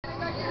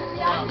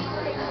This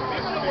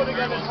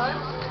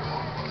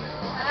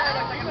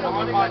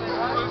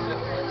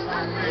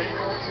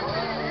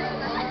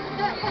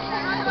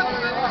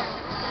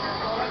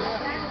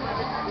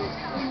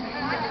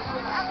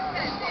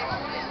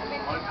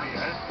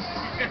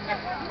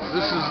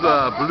is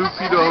the Blue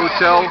Peter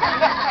Hotel,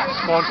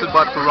 sponsored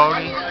by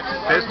Peroni,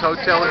 best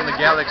hotel in the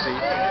galaxy.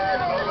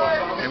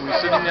 And we're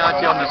sitting out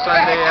here on a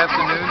Sunday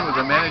afternoon with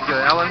the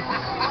manager, Alan.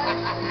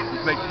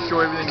 He's making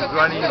sure everything is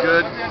running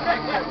good.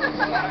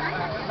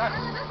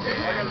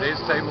 And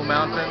there's Table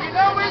Mountain,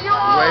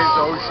 waves,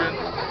 ocean.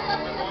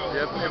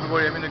 Yep,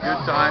 everybody having a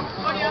good time.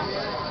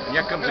 And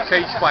here comes a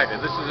cage fighter.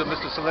 This is a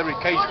Mr. Celebrity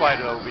cage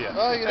fighter over here.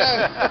 Oh, you know.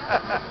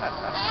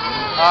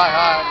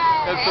 Hi.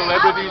 There's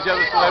celebrities,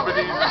 other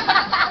celebrities.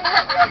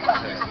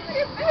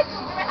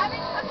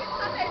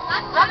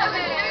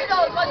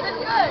 Was it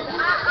good?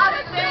 I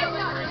would say it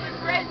was a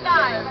great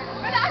time.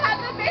 But I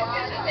have the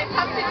pictures and they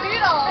come to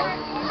noodles.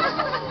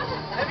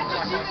 Let me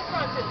just see this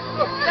one.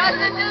 That's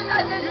a noodle.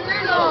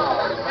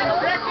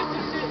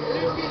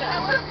 I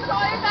was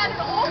sorry that it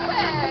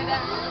opened.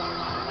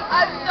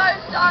 I'm so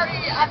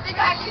sorry. I think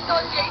I actually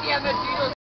told JD I'm a noodle.